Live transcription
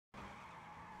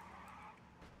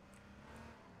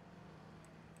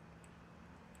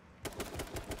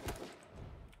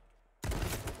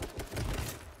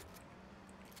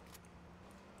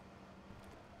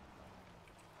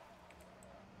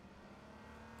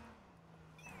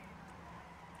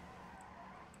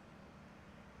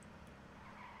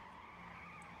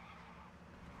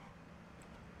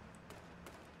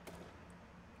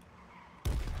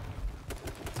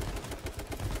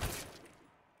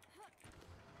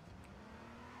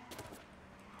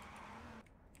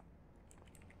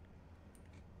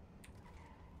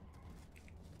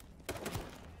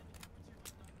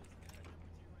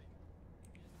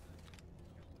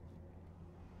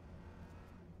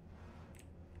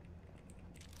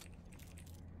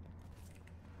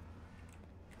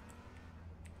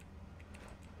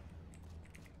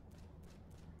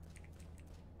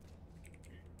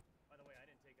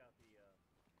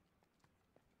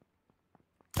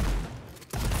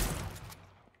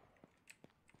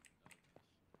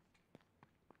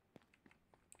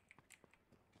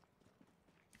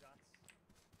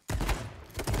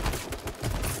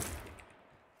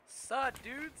saw it,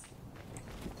 dudes.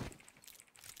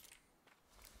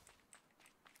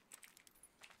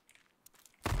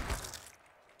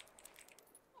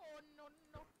 Oh no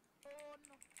no. Oh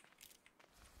no.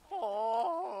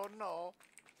 Oh no.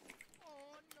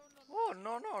 Oh no no no. Oh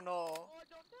no no no. Oh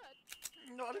don't touch.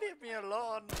 No, leave me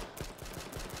alone.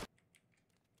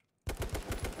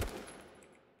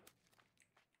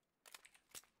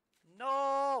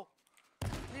 No!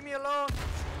 Leave me alone!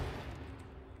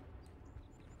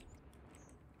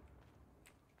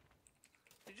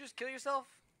 Did you just kill yourself?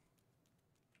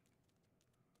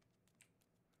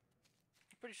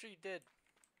 I'm pretty sure you did.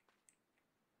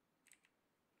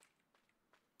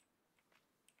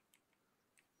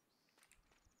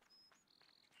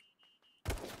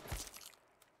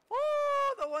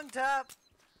 Oh, the one tap!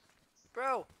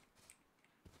 Bro!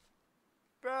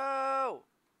 Bro!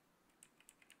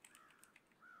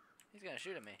 He's gonna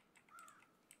shoot at me.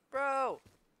 Bro!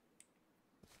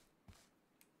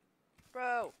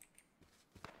 Bro!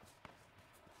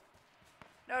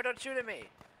 No, don't shoot at me!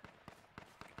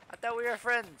 I thought we were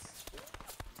friends!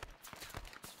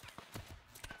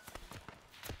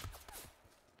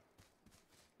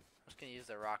 I'm just gonna use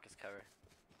the rock as cover.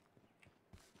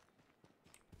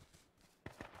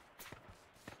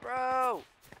 Bro!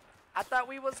 I thought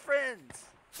we was friends!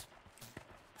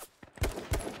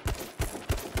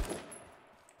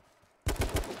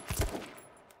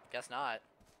 Guess not.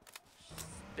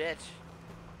 Bitch.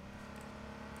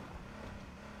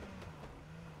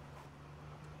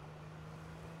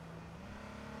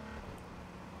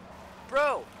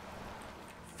 Bro!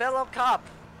 Fellow cop!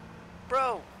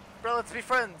 Bro! Bro, let's be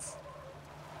friends!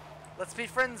 Let's be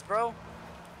friends, bro!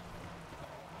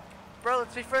 Bro,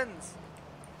 let's be friends!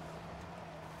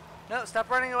 No, stop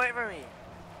running away from me!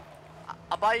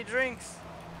 I'll buy you drinks!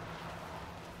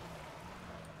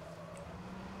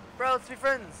 Bro, let's be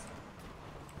friends!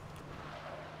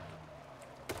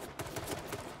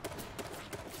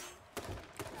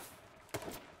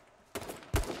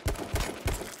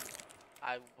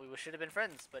 We should have been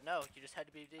friends, but no, you just had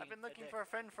to be. I've been looking for a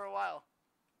friend for a while.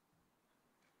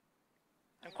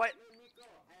 I'm quite. Let me go.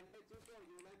 I let you go.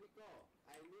 You let me go.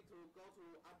 I need to go to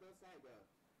other side.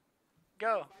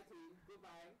 Go. Fighting.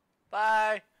 Goodbye.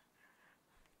 Bye.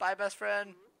 Bye, best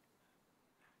friend.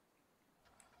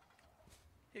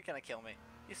 He's gonna kill me.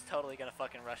 He's totally gonna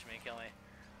fucking rush me and kill me.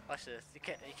 Watch this. You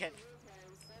can't. You can't.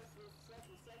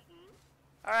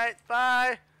 All right.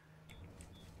 Bye.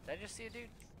 Did I just see a dude?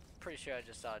 Pretty sure I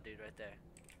just saw a dude right there.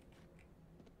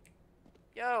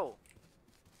 Yo!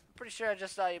 I'm pretty sure I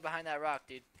just saw you behind that rock,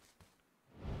 dude.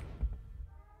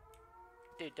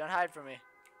 Dude, don't hide from me.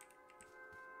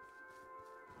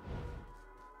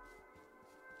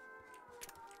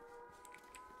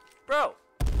 Bro!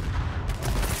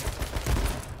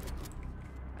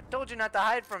 I told you not to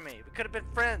hide from me. We could have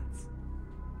been friends.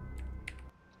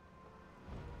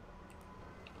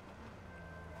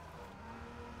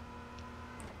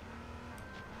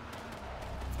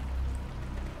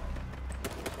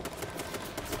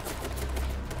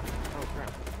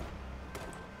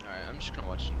 Alright, I'm just gonna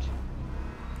watch it.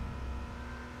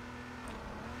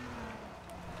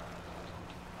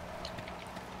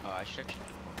 Oh, I should.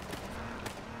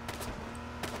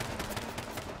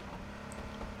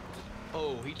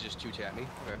 Oh, he just two-tapped me.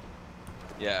 Okay.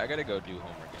 Yeah, I gotta go do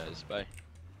homework, guys. Bye.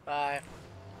 Bye.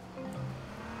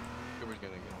 Cooper's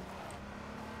gonna go.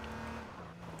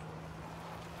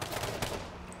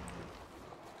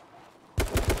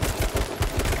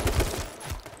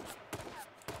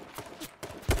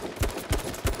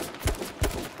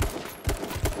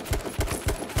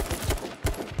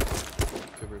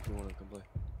 If you want to come play.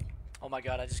 Oh my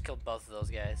god, I just killed both of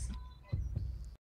those guys.